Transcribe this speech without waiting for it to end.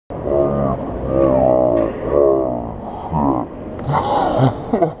So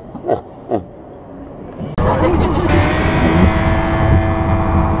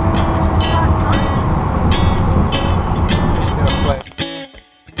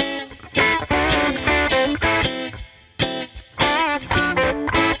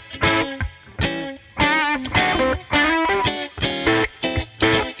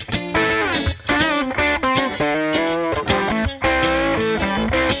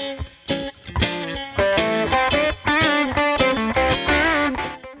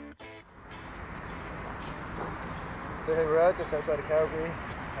here we are, just outside of Calgary,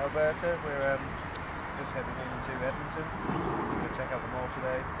 Alberta. We're just heading into Edmonton. We're going to check out the mall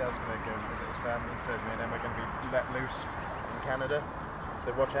today. Dale's going to go and visit his family, so me and Emma are going to be let loose in Canada.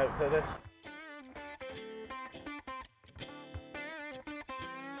 So watch out for this.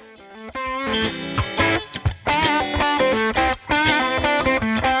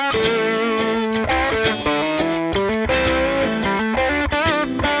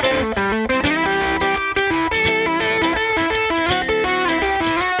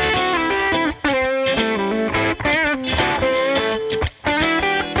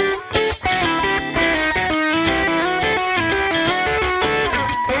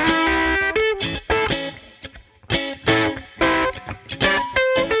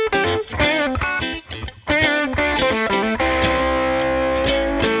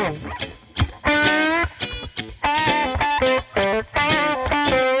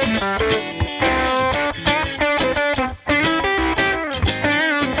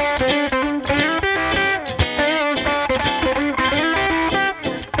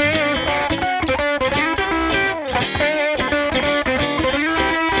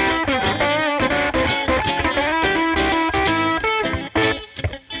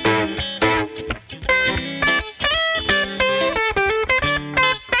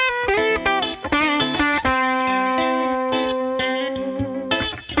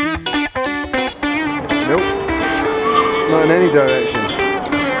 Nope, not in any direction.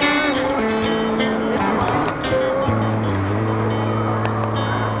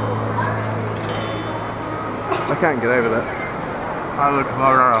 I can't get over that. I look like a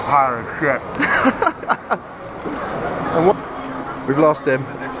pile of shit. And what? We've lost him.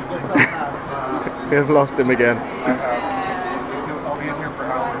 We have lost him again. I'll be in here for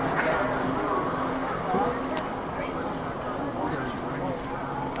hours.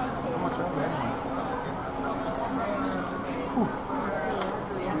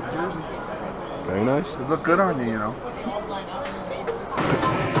 Very nice. You look good on you, you know.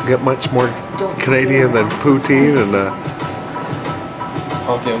 Get much more Canadian than poutine and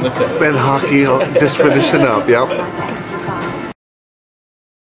Okay, Ben hockey just finishing up, yep.